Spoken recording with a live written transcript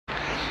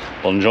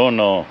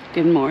Buongiorno.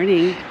 Good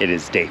morning. It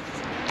is day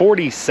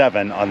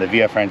 47 on the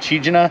Via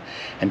Francigena,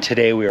 and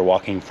today we are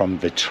walking from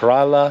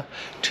Vetralla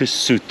to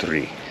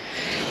Sutri.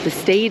 The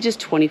stage is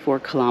 24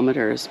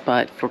 kilometers,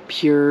 but for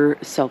pure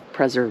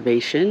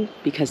self-preservation,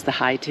 because the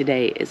high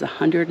today is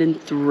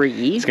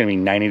 103. It's going to be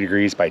 90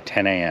 degrees by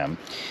 10 a.m.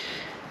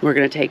 We're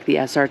going to take the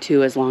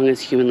SR2 as long as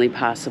humanly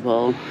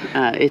possible.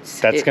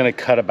 That's going to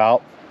cut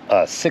about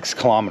 6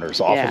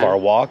 kilometers off of our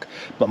walk,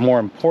 but more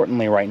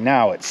importantly right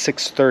now it's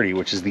 6:30,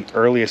 which is the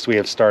earliest we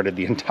have started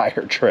the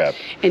entire trip.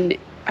 And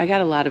I got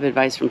a lot of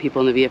advice from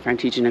people in the Via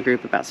Francigena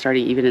group about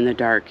starting even in the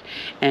dark,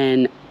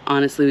 and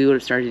honestly we would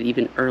have started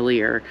even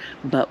earlier,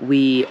 but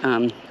we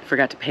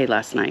forgot to pay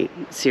last night.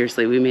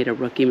 Seriously, we made a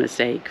rookie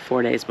mistake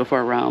 4 days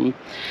before Rome,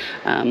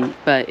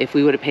 but if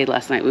we would have paid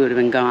last night we would have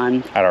been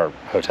gone at our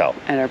hotel,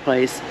 at our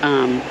place.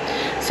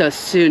 So as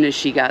soon as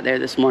she got there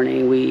this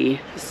morning, we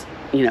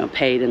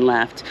paid and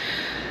left.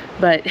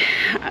 But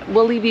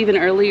we'll leave even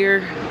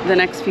earlier the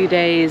next few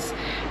days.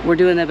 We're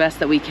doing the best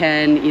that we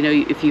can.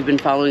 If you've been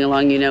following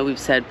along, we've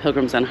said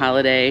Pilgrims on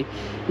Holiday.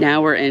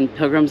 Now we're in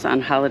Pilgrims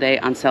on Holiday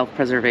on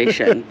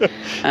self-preservation.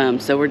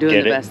 So we're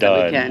doing the best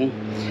that we can.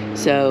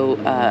 So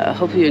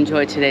hope you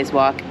enjoyed today's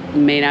walk.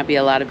 May not be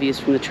a lot of views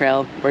from the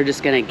trail. We're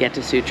just gonna get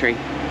to Sutri.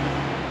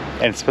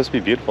 And it's supposed to be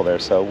beautiful there,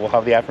 so we'll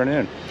have the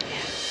afternoon.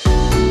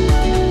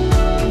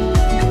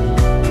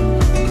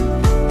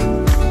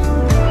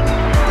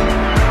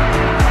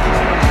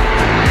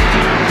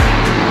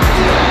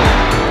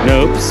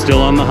 Nope,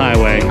 still on the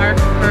highway. Our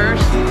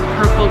first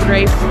purple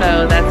grapes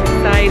though, that's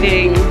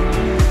exciting.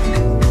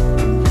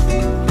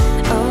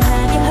 Oh,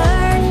 have you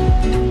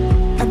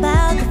heard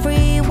about the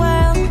free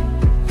world?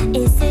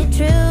 Is it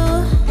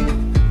true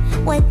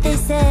what they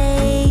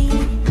say?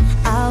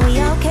 Are we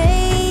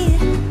okay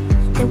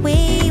the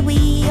way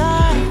we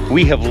are?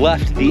 We have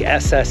left the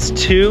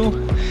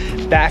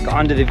SS2 back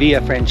onto the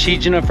Via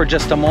Francigena for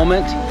just a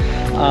moment.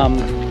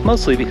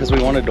 Mostly because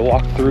we wanted to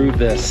walk through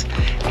this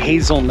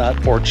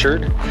hazelnut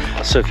orchard.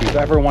 So if you've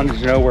ever wanted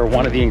to know where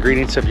one of the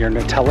ingredients of your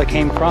Nutella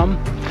came from,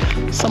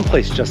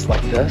 someplace just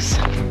like this.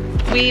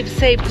 We've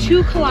saved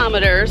 2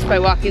 kilometers by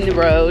walking the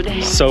road.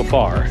 So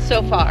far.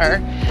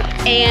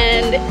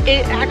 And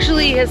it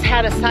actually has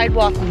had a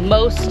sidewalk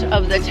most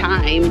of the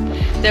time.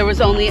 There was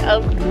only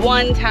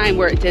one time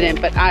where it didn't,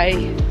 but I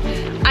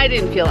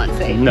didn't feel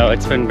unsafe. No,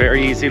 it's been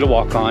very easy to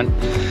walk on.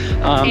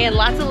 And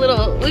lots of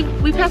little,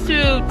 we passed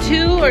through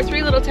 2 or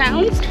 3 little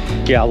towns.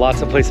 Yeah,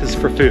 lots of places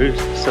for food,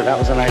 so that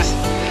was a nice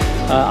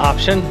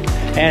option.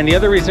 And the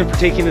other reason for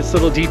taking this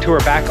little detour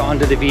back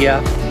onto the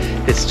Via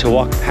is to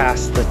walk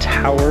past the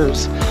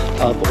towers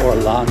of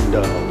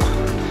Orlando.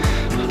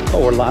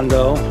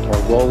 Orlando, or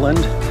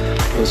Roland,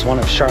 was one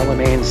of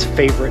Charlemagne's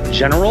favorite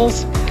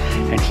generals,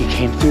 and he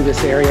came through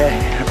this area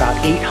in about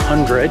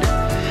 800.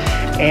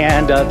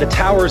 And the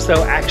towers,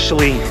 though,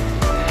 actually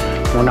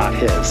were not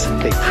his.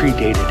 They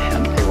predated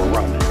him. They were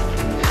Roman.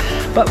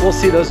 But we'll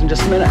see those in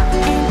just a minute.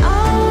 And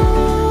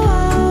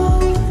oh,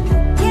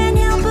 can't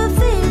help but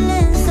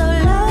feeling so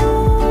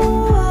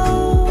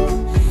low,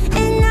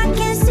 and I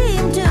can't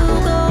seem to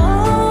go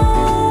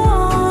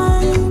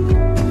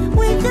on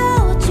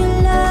without your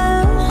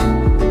love.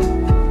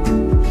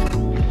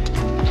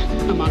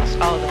 Amongst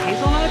all of the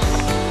hazelnuts,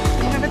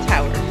 we have a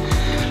tower.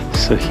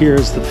 So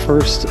here's the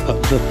first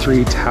of the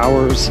 3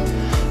 towers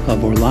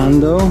of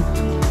Orlando.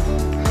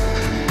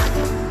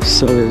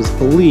 So it is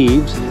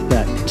believed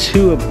that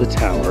 2 of the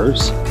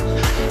towers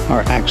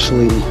are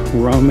actually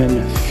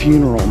Roman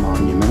funeral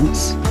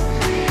monuments,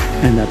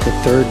 and that the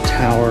 3rd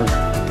tower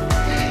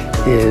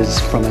is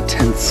from a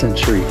 10th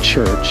century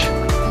church.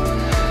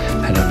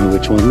 I don't know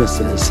which one this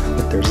is,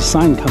 but there's a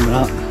sign coming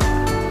up.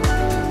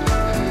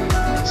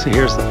 So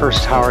here's the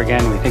first tower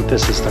again. We think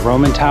this is the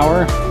Roman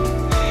tower.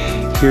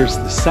 Here's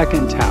the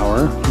 2nd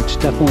tower, which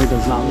definitely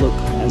does not look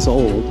as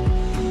old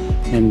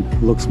and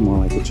looks more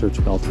like a church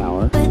bell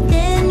tower. But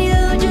then you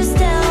just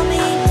tell me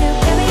to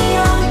carry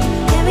on,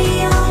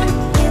 carry on,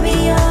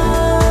 carry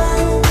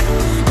on.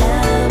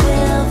 Love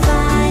will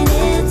find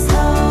its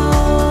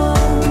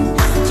home.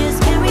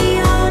 Just carry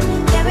on,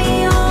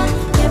 carry on,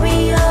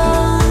 carry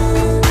on.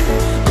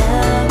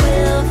 Love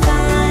will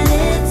find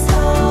its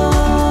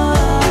home.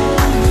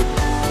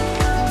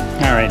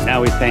 All right, now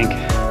we think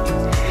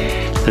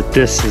that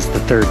this is the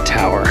 3rd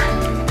tower.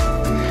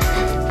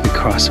 We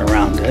cross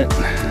around it.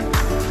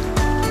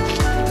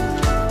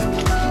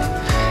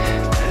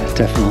 It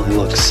definitely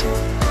looks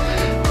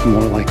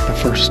more like the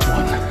first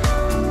one.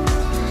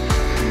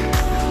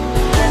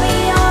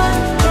 Carry on,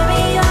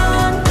 carry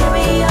on,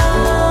 carry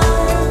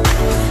on.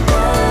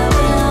 Love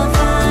will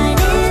find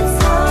its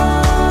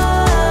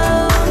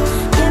home.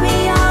 Carry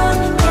on,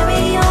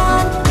 carry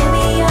on,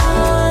 carry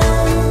on.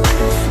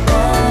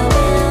 Love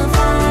will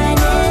find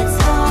its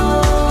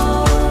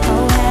home.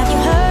 Oh, have you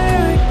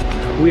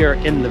heard? We are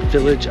in the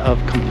village of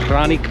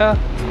Campagnana.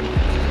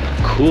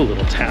 Cool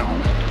little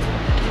town.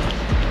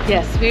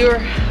 Yes, we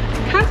were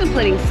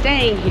contemplating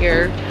staying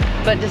here,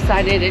 but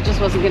decided it just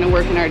wasn't going to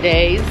work in our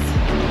days.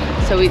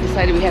 So we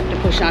decided we have to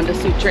push on to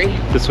Sutri.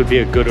 This would be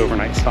a good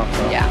overnight stop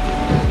though. Yeah.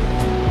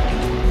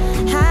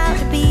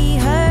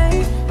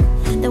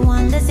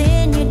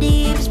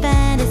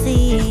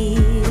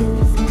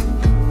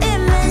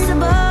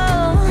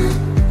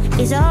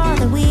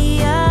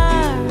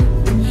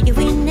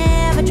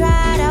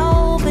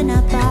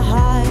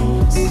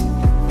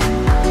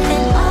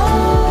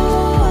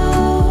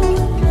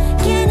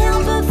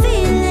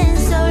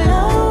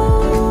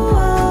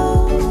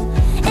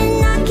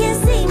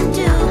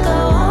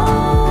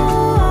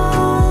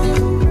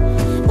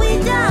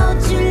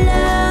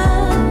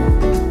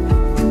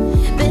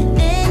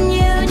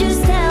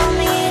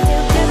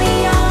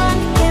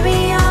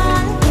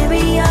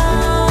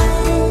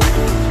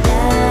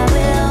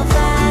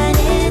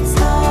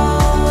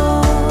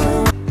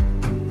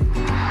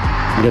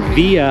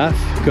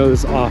 VF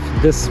goes off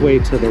this way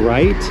to the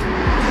right.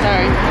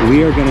 Sorry.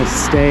 We are gonna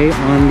stay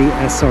on the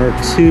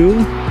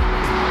SR2.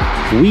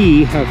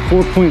 We have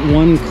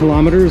 4.1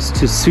 kilometers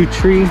to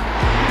Sutri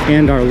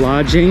and our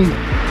lodging.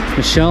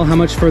 Michelle, how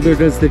much further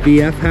does the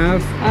VF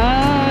have?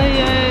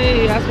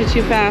 You asked me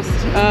too fast.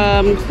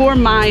 4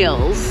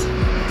 miles.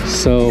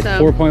 So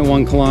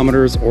 4.1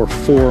 kilometers or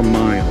 4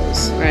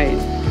 miles. Right.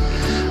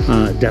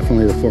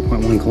 Definitely the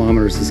 4.1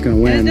 kilometers is going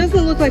to win. And it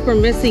doesn't look like we're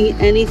missing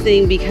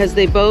anything because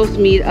they both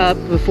meet up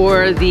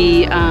before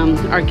the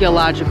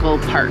archaeological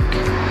park.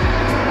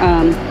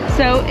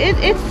 So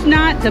it's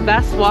not the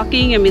best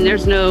walking. I mean,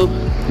 there's no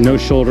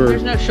shoulder.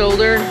 There's no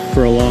shoulder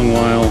for a long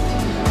while.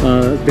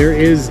 There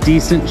is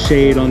decent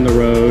shade on the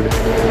road,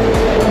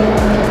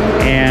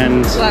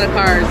 and a lot of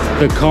cars.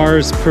 The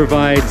cars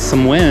provide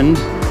some wind.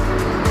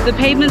 The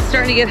pavement's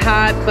starting to get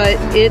hot, but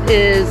it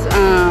is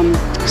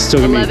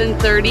still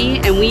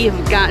 11:30, and we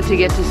have got to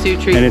get to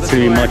Sutri. And it's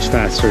going to be much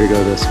faster to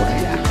go this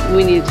way. Yeah,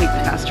 we need to take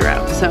the faster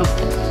route. So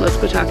let's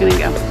go talking and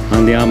go.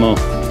 Andiamo.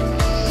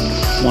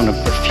 One of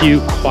the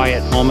few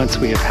quiet moments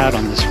we have had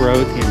on this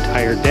road the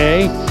entire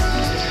day.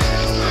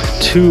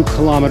 2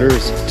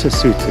 kilometers to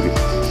Sutri.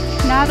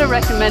 Not a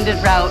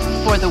recommended route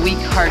for the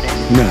weak-hearted.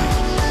 No.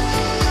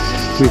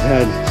 We've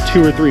had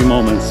 2 or 3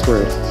 moments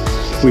where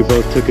we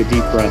both took a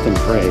deep breath and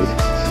prayed.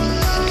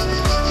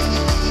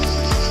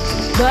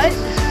 But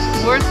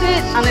worth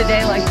it on a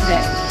day like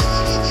today.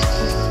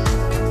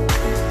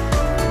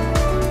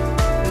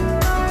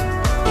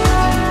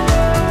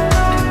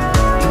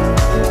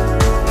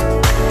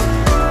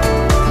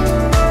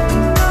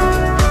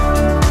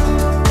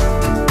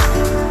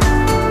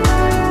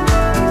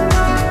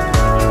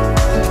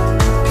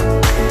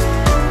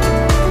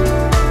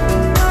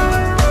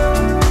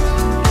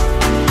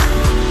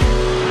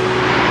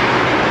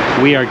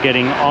 We are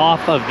getting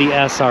off of the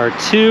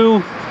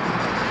SR2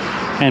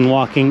 and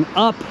walking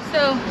up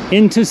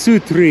into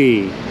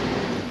Sutri.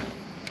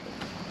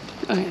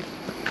 Okay.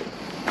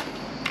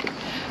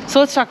 So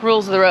let's talk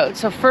rules of the road.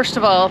 So first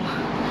of all,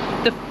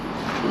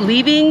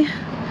 leaving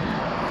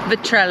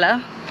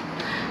Vetralla,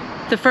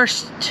 the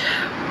first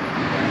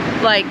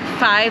like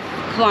 5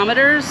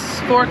 kilometers,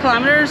 4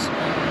 kilometers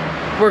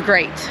were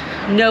great.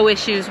 No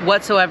issues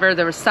whatsoever.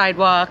 There were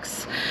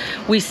sidewalks.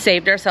 We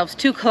saved ourselves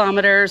 2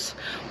 kilometers.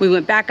 We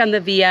went back on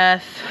the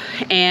VF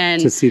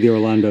and to see the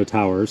Orlando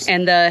Towers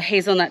and the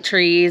hazelnut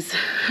trees.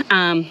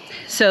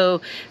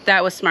 So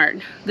that was smart.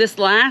 This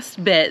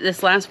last bit,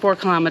 this last 4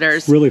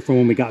 kilometers. Really from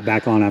when we got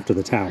back on after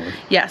the tower.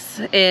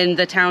 Yes, and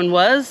the town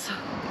was?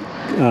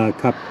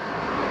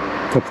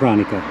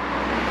 Capranica.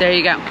 There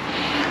you go.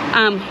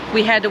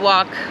 We had to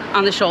walk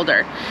on the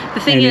shoulder. The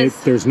thing is,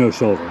 there's no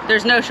shoulder.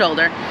 There's no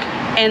shoulder.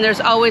 And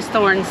there's always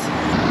thorns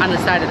on the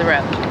side of the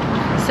road.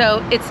 So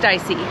it's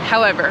dicey.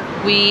 However,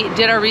 we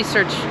did our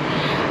research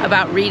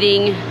about we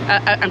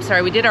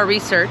did our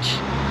research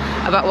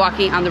about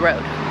walking on the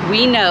road.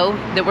 We know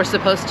that we're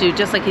supposed to,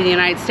 just like in the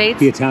United States,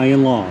 the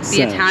Italian law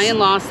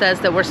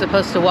says that we're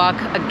supposed to walk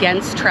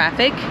against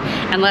traffic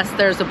unless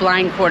there's a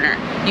blind corner.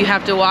 You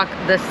have to walk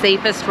the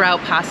safest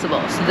route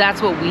possible. So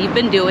that's what we've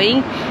been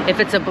doing. If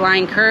it's a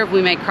blind curve,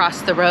 we may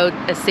cross the road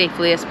as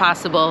safely as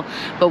possible,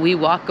 but we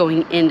walk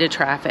going into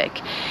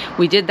traffic.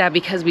 We did that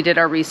because we did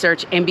our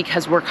research and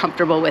because we're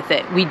comfortable with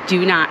it. We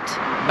do not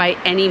by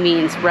any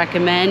means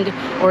recommend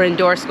or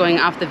endorse going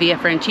off the Via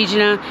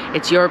Francigena.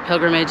 It's your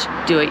pilgrimage,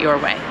 do it your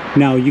way.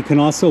 Now you can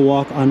also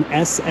walk on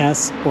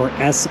SS or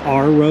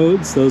SR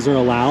roads. Those are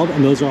allowed,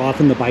 and those are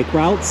often the bike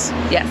routes.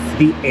 Yes.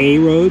 The A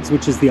roads,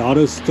 which is the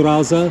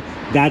Autostraza,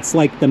 that's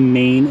like the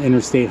main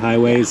interstate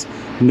highways. Yeah.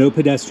 No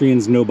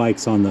pedestrians, no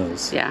bikes on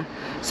those. Yeah.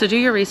 So do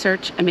your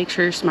research and make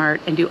sure you're smart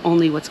and do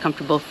only what's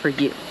comfortable for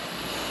you.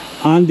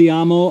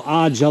 Andiamo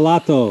a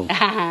Gelato.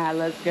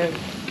 Let's go.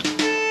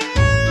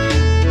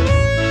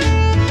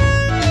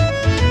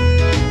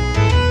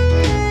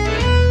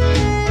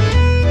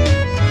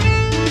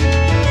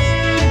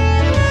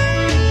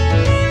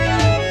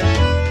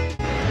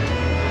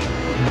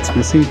 What's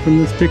missing from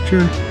this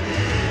picture?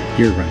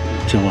 You're right,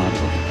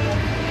 Gelato.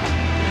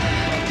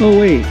 Oh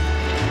wait,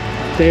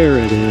 there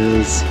it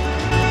is.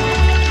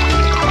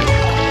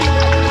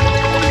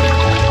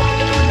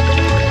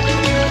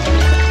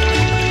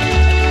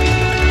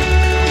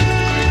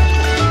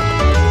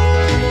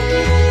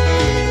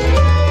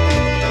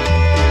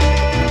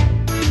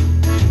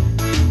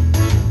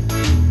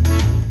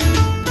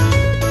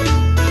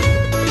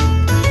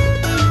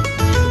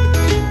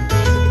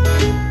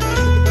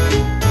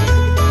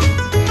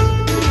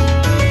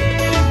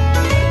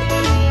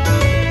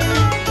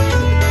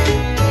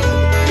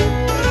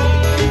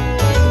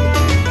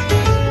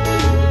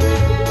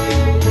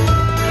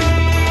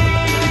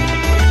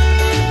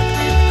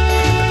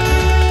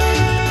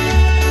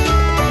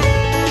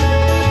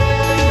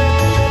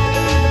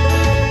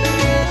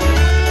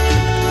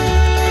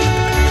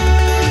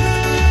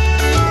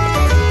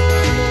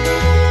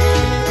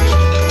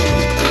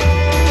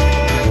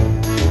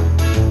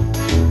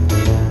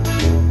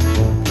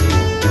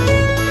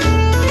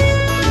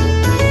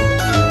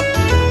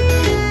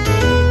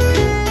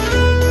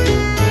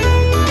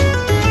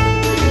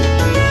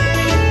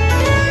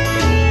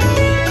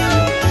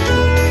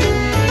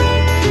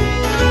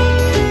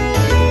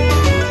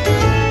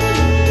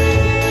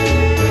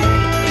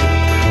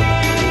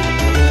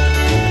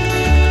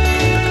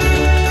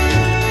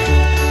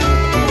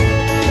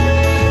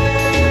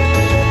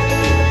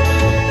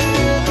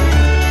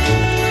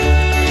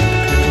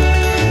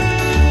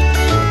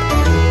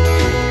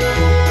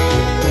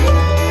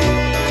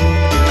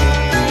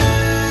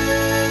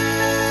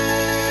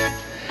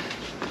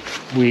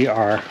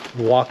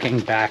 walking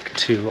back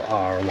to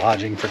our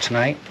lodging for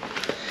tonight.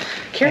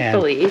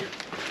 Carefully.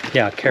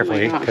 Yeah,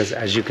 carefully, gosh. because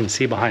as you can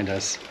see behind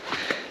us,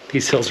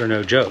 these hills are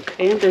no joke.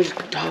 And there's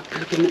dog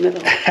poop in the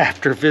middle.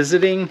 After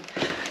visiting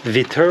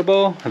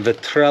Viterbo,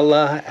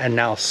 Vetralla, and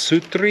now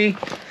Sutri,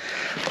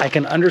 I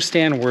can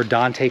understand where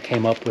Dante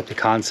came up with the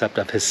concept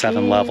of his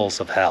 7 levels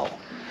of hell.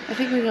 I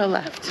think we go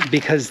left.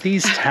 Because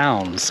these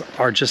towns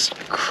are just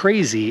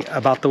crazy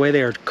about the way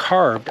they are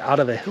carved out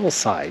of a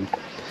hillside.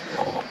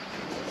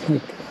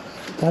 Like,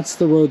 that's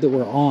the road that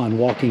we're on,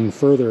 walking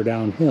further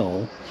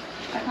downhill.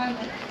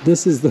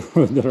 This is the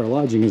road that our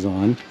lodging is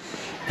on.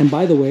 And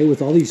by the way,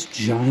 with all these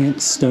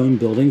giant stone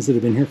buildings that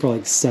have been here for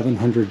like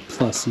 700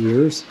 plus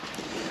years,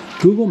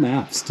 Google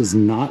Maps does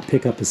not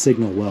pick up a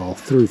signal well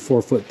through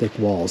 4-foot thick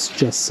walls,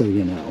 just so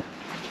you know.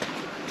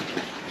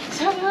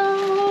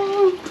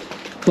 Ta-da!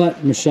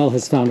 But Michelle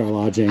has found our I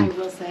lodging.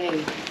 will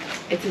say,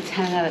 it's a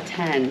 10 out of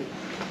 10.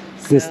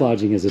 This So,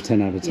 lodging is a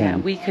 10 out of 10. Yeah,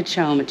 we could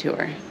show them a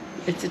tour.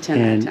 It's a 10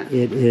 And out of 10.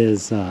 it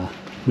is,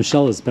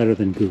 Michelle is better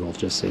than Google,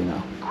 just so you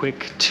know.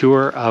 Quick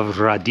tour of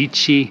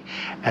Radici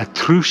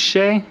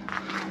Etruscae,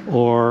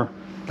 or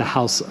the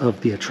house of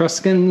the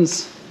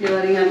Etruscans. You're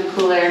letting out the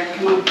cool air.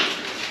 Come on.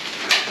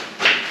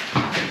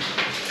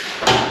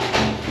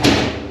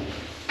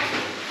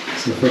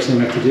 So the first thing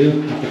we have to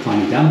do, after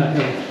climbing down that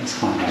hill, is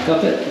climb back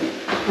up it.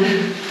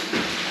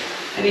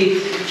 I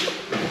need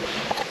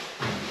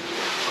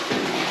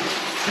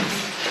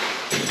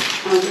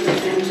put the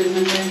sandwiches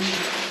in there.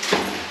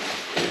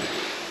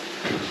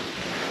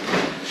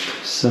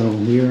 So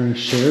we are in a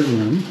shared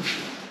room.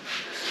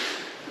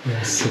 We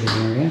have a sitting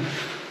area,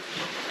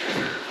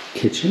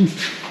 kitchen.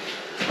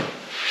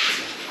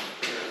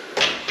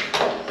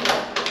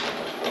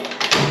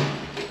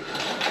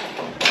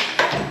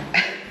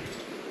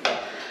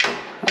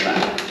 Hold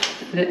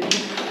on.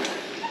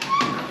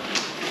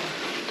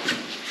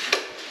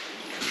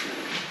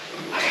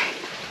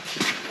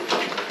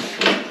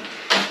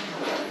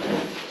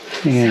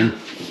 And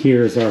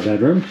here's our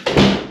bedroom.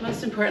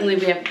 Most importantly,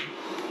 we have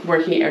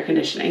working air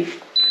conditioning.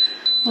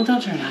 Well,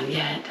 don't turn it on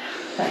yet.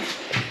 But,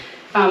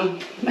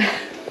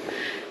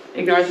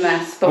 ignore the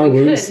mess. But Our we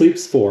room could.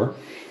 sleeps 4.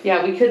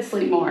 Yeah, we could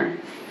sleep more.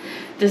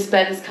 This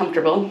bed is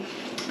comfortable.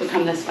 But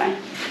come this way.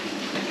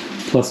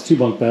 Plus 2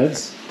 bunk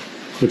beds,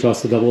 which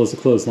also double as a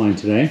clothesline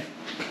today.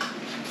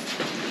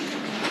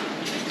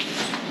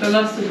 But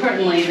most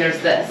importantly, there's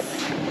this.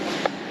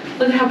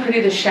 Look at how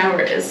pretty the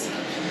shower is.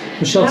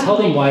 Michelle, tell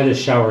them why this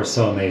shower is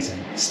so amazing.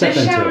 Step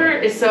This into shower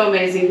it. is so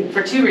amazing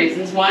for 2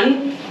 reasons.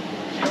 One,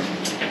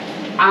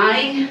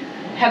 I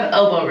have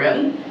elbow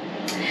room.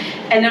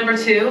 And number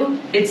 2,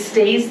 it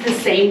stays the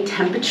same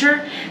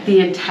temperature the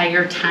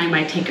entire time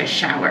I take a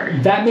shower.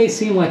 That may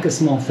seem like a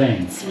small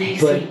thing, amazing.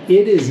 but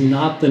it is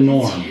not the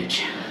norm. It's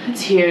huge.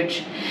 It's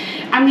huge.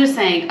 I'm just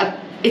saying,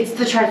 it's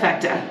the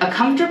trifecta. A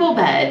comfortable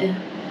bed,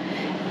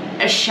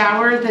 a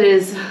shower that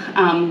is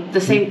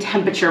the same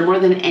temperature more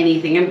than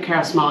anything, I don't care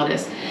how small it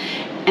is,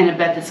 and a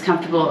bed that's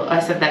comfortable. I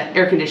said that,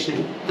 air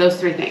conditioning, those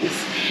 3 things.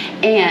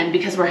 And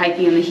because we're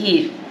hiking in the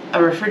heat,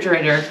 a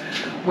refrigerator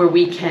where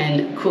we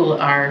can cool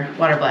our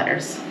water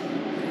bladders.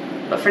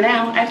 But for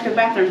now, I have to go to the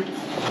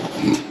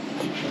bathroom.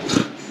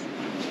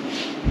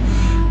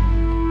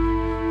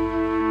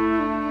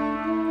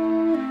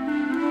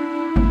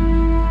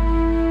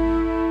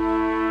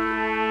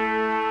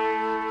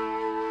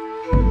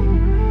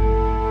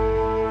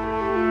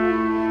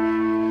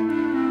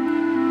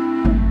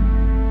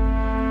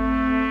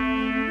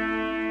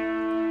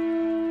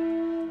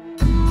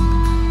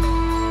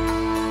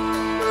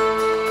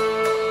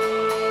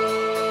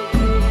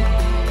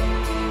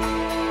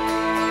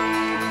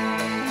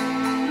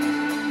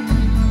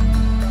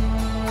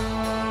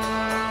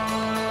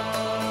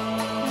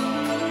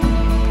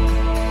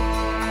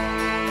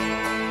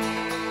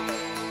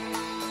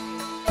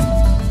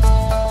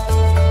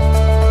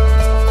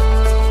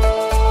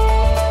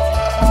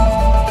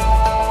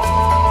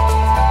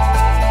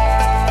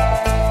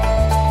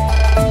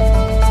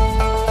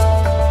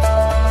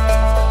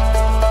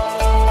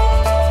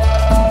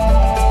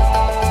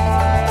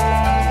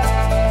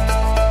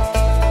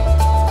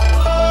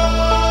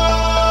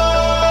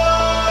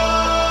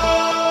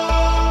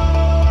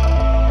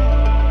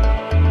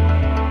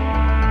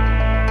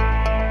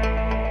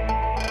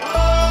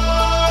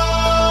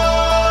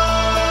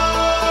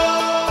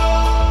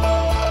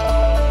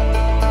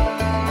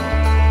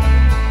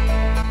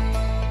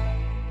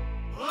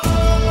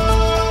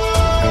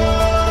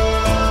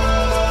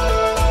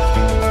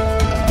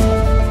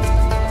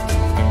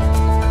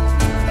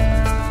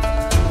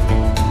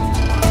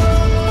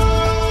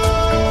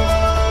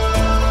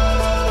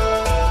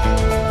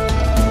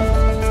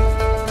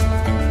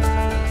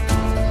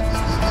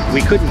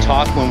 We couldn't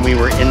talk when we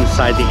were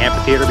inside the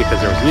amphitheater because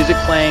there was music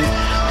playing,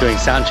 doing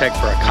sound check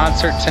for a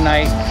concert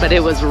tonight. But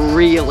it was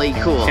really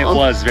cool. It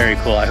was very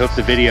cool. I hope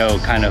the video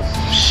kind of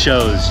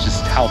shows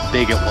just how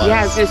big it was.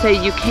 Yeah, I was gonna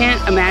say, you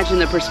can't imagine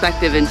the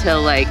perspective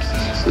until like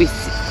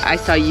I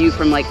saw you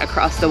from like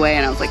across the way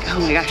and I was like, oh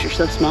my gosh, you're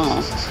so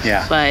small.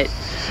 Yeah. But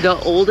the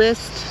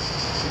oldest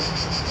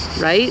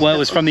right? Well, it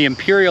was from the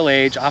Imperial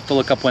Age. I'll have to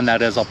look up when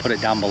that is. I'll put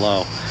it down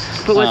below.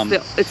 But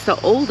it's the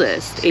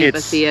oldest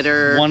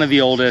amphitheater. It's one of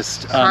the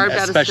oldest,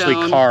 especially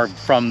carved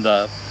from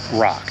the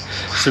rock.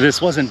 So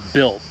this wasn't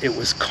built, it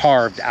was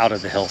carved out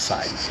of the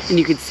hillside. And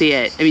you could see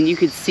it. I mean, you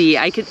could see,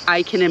 I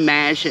can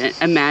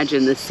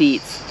imagine the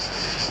seats.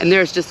 And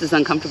they're just as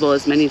uncomfortable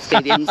as many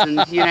stadiums in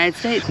the United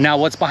States. Now,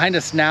 what's behind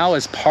us now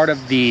is part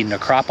of the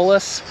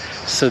necropolis.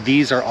 So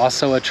these are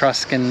also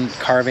Etruscan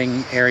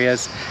carving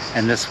areas,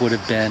 and this would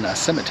have been a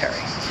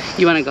cemetery.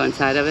 You want to go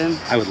inside of him?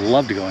 I would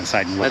love to go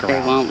inside and look around.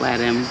 But they won't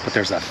let him. But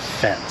there's a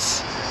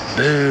fence.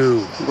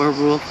 Boo! We're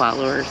rule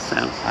followers,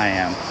 so. I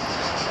am.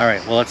 All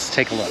right, well, let's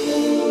take a look.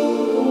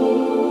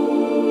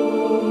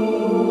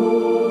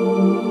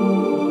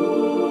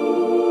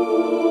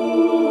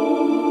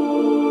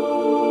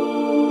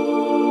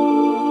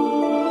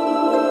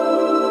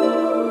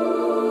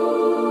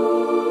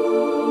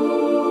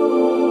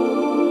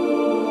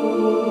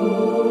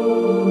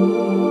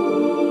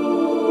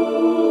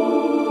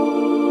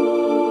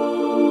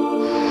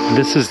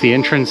 This is the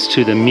entrance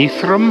to the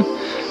Mithram,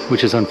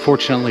 which is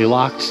unfortunately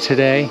locked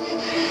today.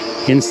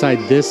 Inside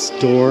this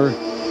door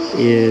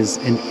is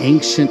an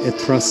ancient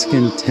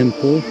Etruscan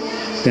temple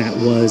that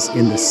was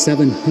in the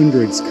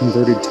 700s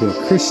converted to a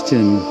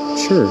Christian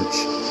church,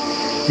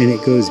 and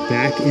it goes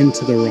back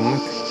into the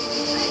rock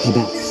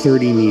about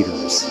 30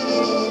 meters.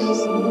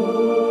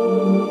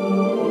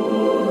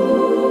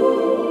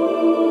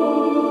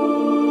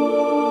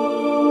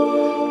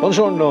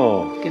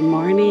 Buongiorno. Good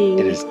morning.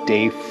 It is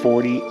day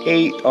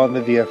 48 on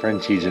the Via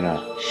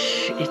Francigena.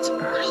 Shh, it's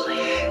early.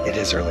 It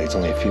is early. It's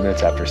only a few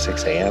minutes after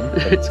 6 a.m.,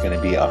 but it's going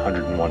to be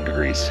 101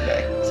 degrees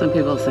today. Some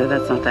people say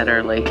that's not that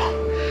early.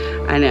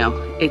 I know,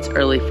 it's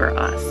early for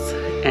us.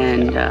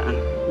 And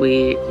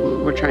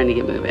we're trying to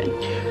get moving.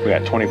 We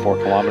got 24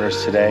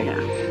 kilometers today. Yeah.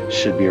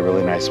 Should be a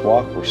really nice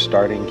walk. We're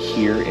starting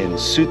here in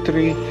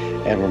Sutri,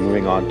 and we're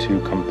moving on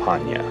to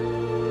Campagnana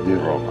di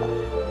Roma.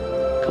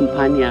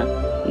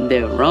 Campagnana di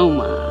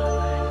Roma.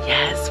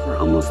 Yes, we're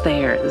almost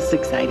there. This is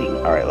exciting.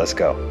 All right, let's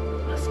go.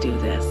 Let's do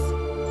this.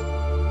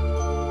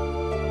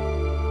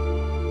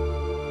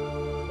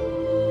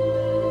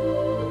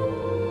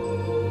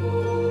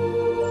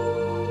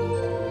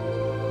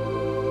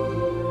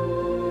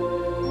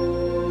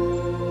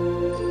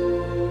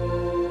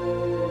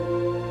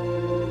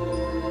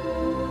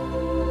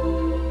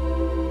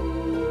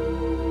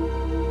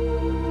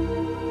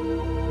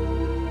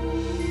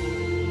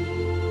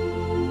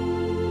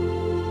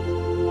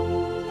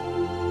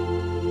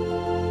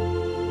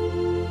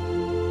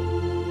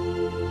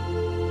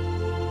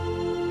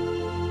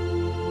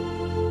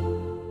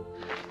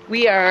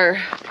 We are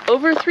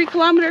over 3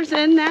 kilometers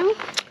in now.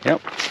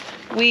 Yep.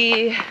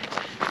 We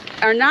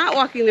are not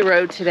walking the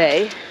road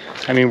today.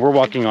 I mean, we're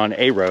walking on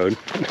a road.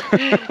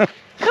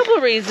 Couple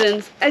of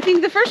reasons. I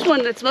think the first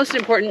one that's most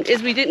important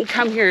is we didn't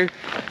come here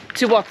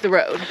to walk the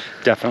road.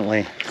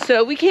 Definitely.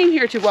 So we came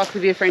here to walk the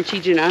Via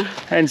Francigena.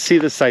 And see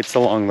the sights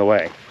along the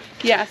way.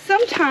 Yeah,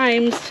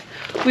 sometimes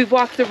we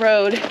walk the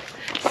road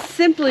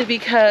simply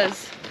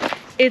because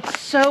it's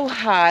so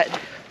hot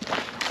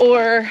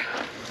or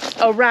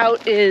a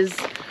route is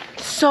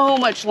so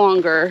much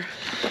longer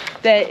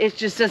that it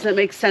just doesn't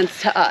make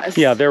sense to us.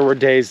 Yeah, there were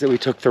days that we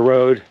took the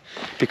road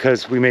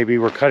because we maybe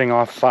were cutting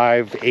off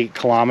 5-8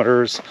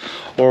 kilometers,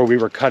 or we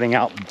were cutting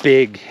out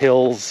big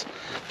hills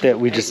that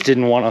we just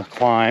didn't want to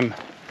climb.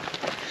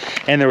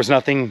 And there was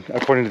nothing,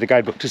 according to the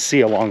guidebook, to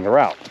see along the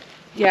route.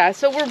 Yeah,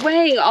 so we're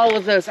weighing all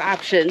of those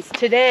options.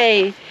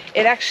 Today,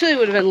 it actually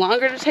would have been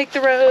longer to take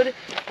the road,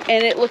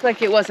 and it looked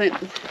like it wasn't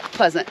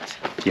pleasant.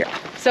 Yeah.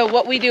 So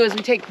what we do is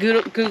we take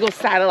Google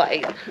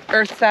satellite,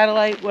 Earth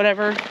satellite,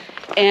 whatever,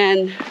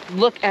 and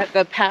look at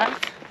the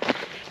path,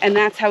 and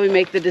that's how we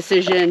make the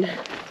decision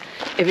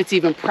if it's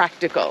even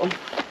practical.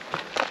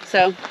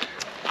 So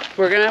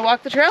we're gonna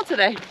walk the trail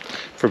today.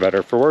 For better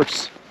or for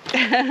worse.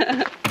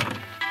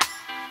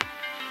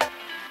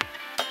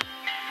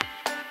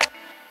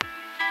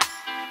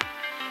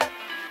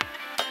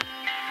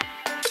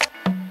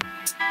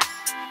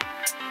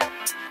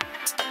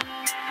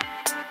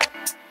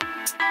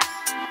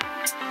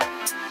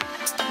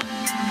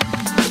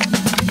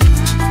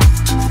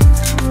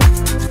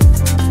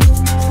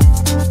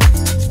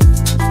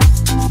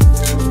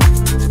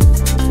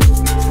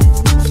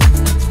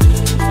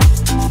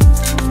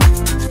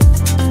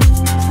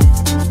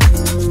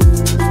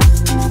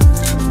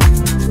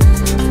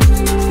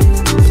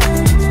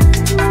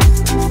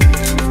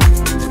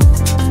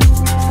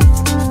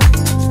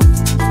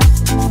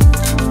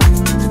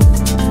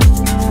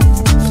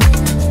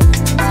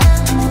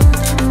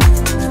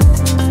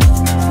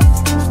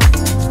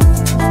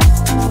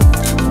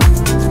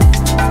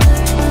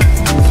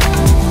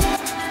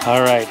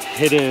 All right,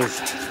 it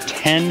is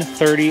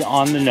 10:30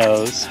 on the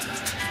nose.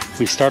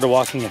 We started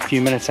walking a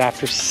few minutes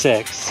after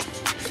 6.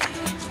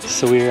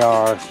 So we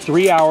are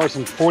 3 hours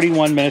and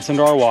 41 minutes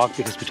into our walk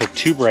because we took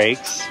 2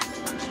 breaks.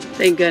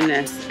 Thank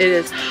goodness, it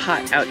is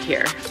hot out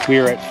here. We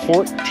are at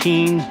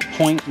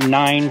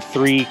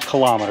 14.93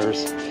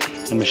 kilometers.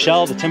 And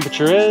Michelle, the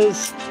temperature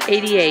is?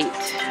 88.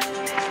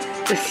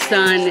 The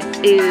sun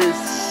is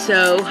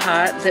so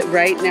hot that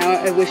right now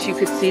I wish you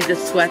could see the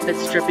sweat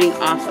that's dripping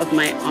off of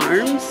my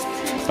arms.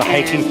 The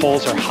hiking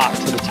poles are hot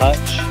to the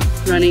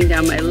touch. Running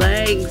down my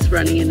legs,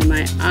 running into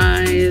my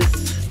eyes.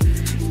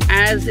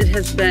 As it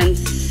has been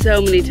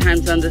so many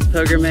times on this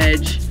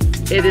pilgrimage,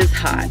 it is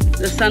hot.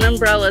 The sun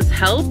umbrellas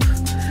help,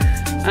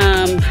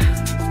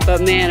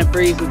 but man, a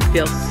breeze would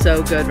feel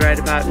so good right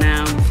about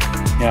now.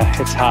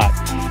 Yeah, it's hot.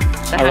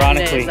 The high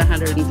today is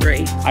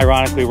 103.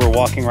 Ironically, we're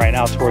walking right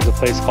now towards a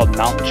place called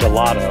Mount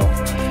Gelato,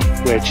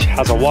 which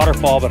has a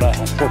waterfall, but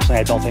unfortunately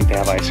I don't think they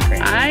have ice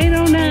cream. I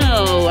don't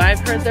know. I've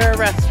heard there are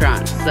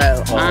restaurants,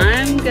 so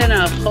I'm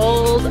gonna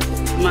hold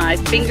my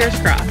fingers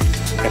crossed.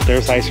 If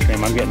there's ice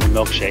cream, I'm getting a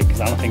milkshake because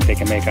I don't think they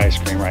can make ice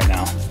cream right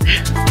now.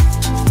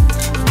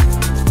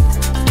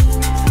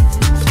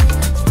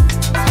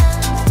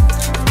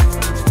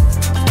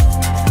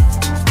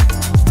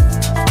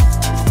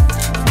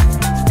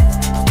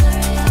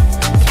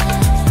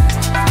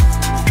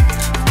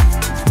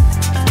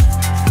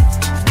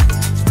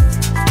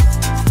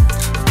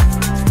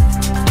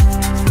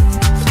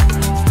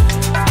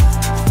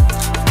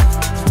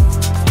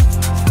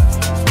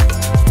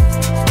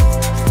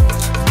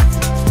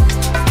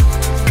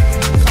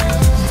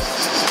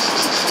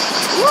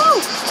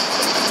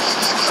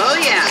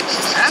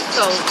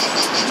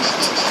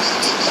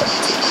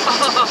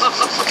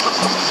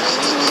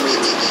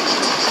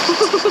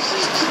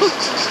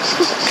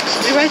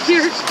 Be right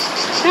here.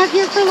 Not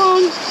here for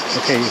long.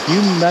 Okay, if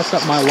you mess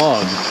up my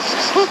log.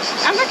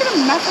 I'm not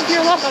gonna mess up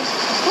your log.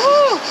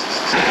 Woo!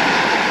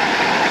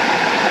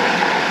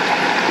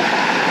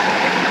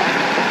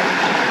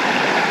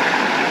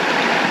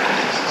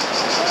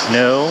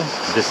 No,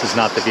 this is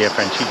not the Via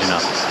Francigena.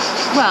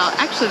 Well,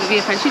 actually the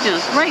Via Francigena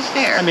is right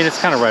there. I mean, it's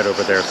kind of right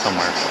over there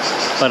somewhere.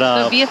 But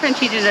the Via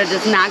Francigena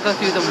does not go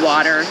through the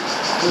water,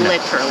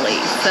 literally.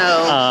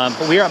 So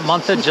but we are at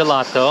Monte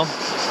Gelato.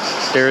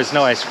 There is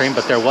no ice cream,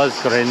 but there was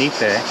granite,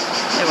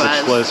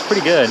 which was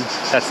pretty good.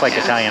 That's like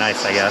Italian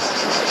ice, I guess.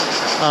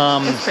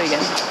 It's pretty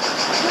good.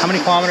 How many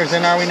kilometers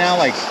in are we now?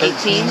 Like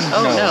 13? 18?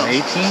 Oh no,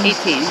 18?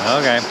 18.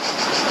 Okay.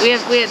 We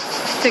had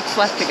 6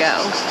 left to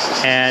go.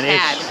 And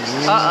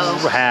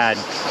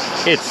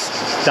it's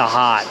the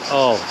hot.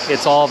 Oh,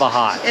 it's all the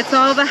hot. It's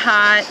all the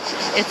hot.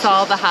 It's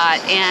all the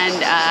hot.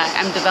 And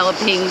I'm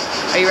developing,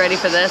 are you ready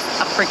for this?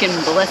 A freaking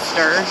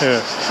blister.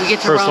 We get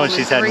to First Rome one in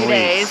she's had 3 in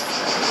days.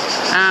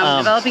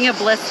 Developing a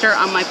blister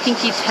on my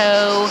pinky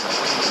toe.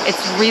 It's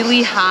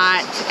really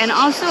hot. And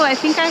also I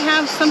think I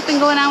have something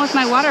going on with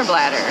my water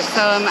bladder.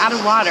 So I'm out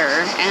of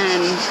water.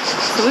 And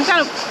so we've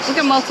got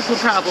multiple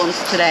problems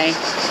today.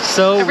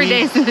 So every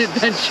day's an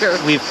adventure.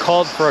 We've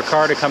called for a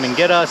car to come and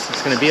get us.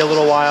 It's going to be a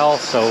little while.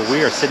 So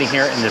we are sitting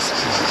here in this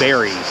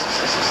very,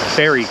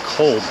 very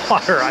cold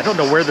water. I don't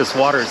know where this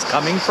water is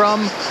coming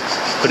from,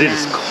 but it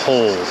is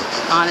cold.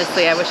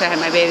 Honestly, I wish I had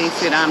my bathing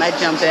suit on. I'd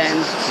jump in.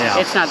 Yeah.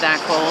 It's not that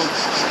cold.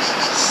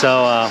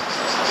 So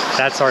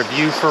that's our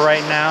view for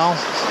right now.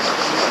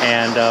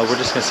 And we're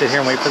just going to sit here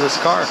and wait for this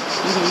car.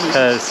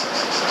 Because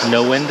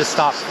no wind to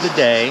stop for the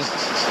day.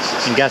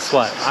 And guess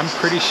what? I'm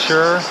pretty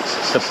sure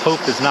the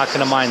Pope is not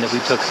going to mind that we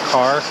took a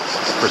car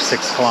for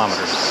 6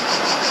 kilometers.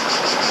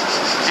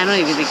 I don't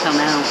even think he'll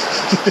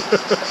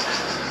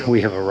know.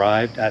 We have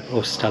arrived at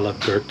Ostella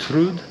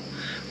Gertrude,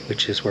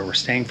 which is where we're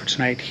staying for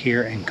tonight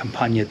here in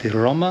Campagnana di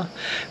Roma.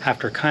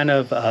 After kind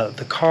of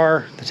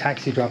the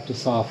taxi dropped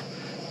us off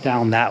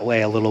down that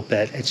way a little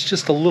bit. It's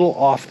just a little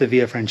off the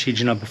Via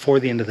Francigena before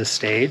the end of the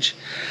stage.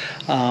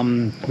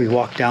 We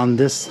walk down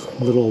this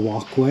little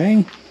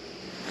walkway.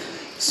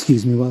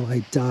 Excuse me while I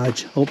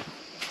dodge. Oh,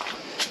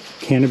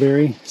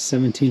 Canterbury,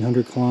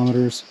 1,700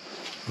 kilometers.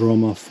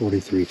 Roma,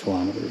 43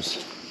 kilometers.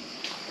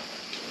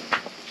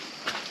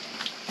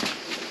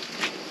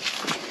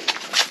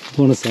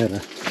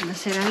 Buonasera.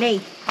 Buonasera a lei.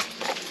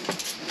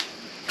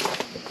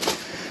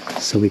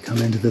 So we come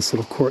into this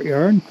little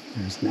courtyard.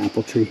 There's an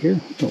apple tree here.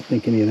 Don't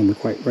think any of them are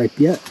quite ripe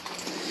yet.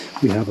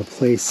 We have a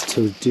place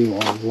to do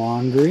our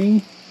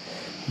laundry.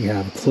 We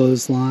have a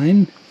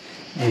clothesline.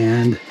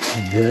 And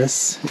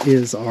this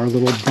is our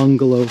little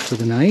bungalow for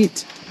the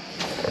night.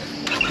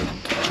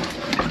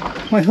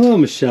 Why, hello,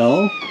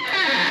 Michelle.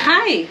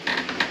 Hi.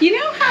 You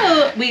know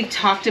how we've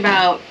talked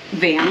about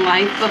van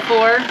life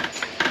before?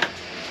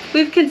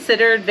 We've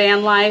considered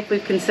van life.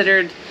 We've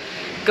considered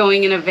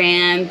going in a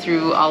van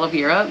through all of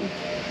Europe.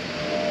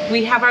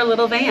 We have our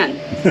little van.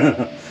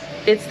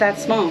 It's that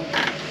small.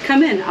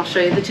 Come in, I'll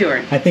show you the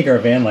tour. I think our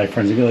van life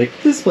friends would be like,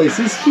 this place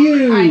is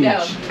huge. I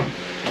know.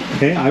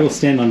 Okay, I will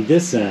stand on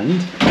this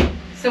end.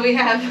 So we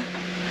have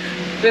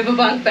a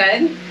bunk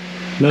bed.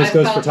 Nose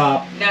goes for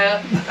top.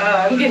 No,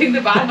 I'm getting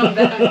the bottom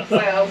bed, so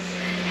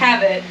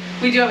have it.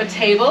 We do have a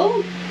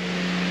table.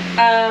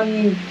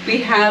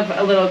 We have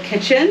a little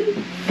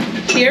kitchen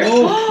here.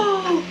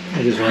 Oh,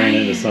 I just ran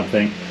into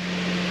something.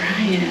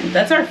 Ryan,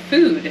 that's our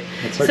food.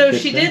 That's our so kitchen.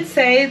 she did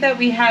say that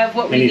we have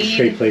what we need. I need to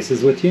trade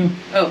places with you.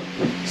 Oh.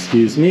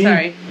 Excuse me.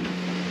 Sorry.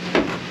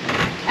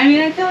 I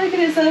mean, I feel like it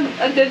is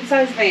a good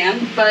sized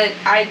van, but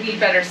I need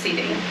better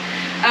seating.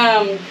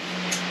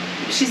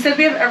 she said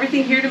we have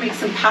everything here to make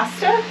some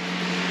pasta.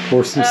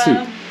 Or some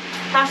soup.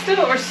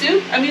 Pasta or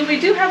soup. I mean, we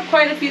do have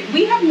quite a few.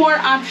 We have more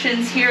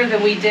options here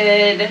than we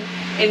did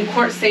in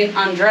Court St.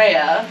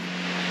 Andrea,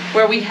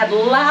 where we had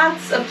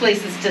lots of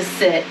places to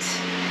sit,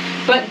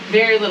 but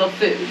very little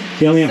food.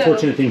 The only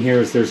unfortunate thing here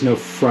is there's no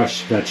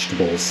fresh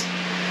vegetables.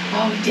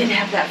 Oh, we did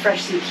have that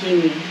fresh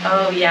zucchini.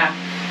 Oh, yeah.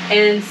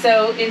 And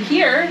so in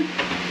here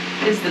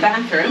is the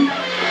bathroom.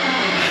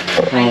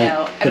 I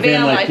know. The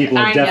van life people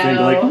are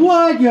definitely like,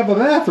 what? You have a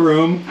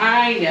bathroom?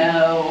 I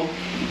know.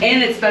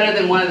 And it's better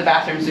than one of the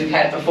bathrooms we've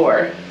had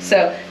before.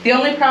 So the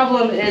only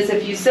problem is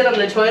if you sit on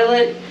the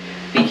toilet,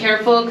 be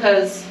careful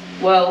because,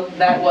 well,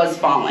 that was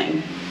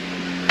falling.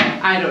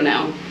 I don't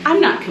know.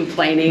 I'm not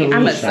complaining.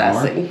 I'm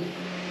assessing.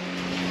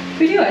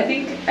 We do. I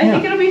think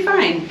it'll be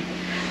fine.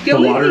 The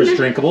water is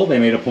drinkable. They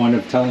made a point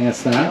of telling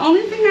us that. The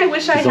only thing I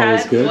wish I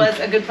had was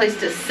a good place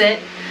to sit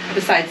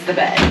besides the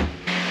bed.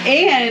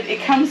 And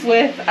it comes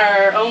with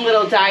our own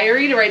little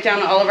diary to write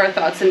down all of our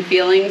thoughts and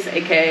feelings,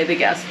 aka the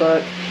guest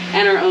book,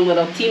 and our own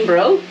little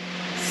timbro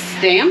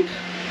stamp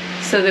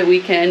so that we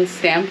can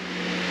stamp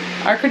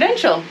our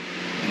credential.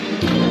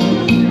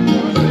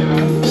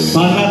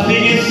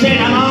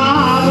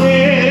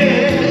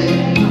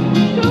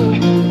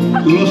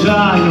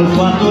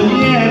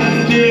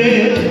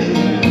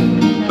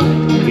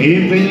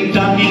 E 20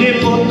 anni di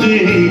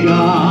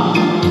bottega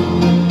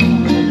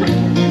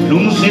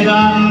non si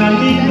danno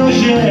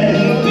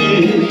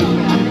all'innocente,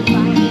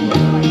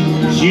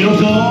 sì lo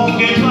so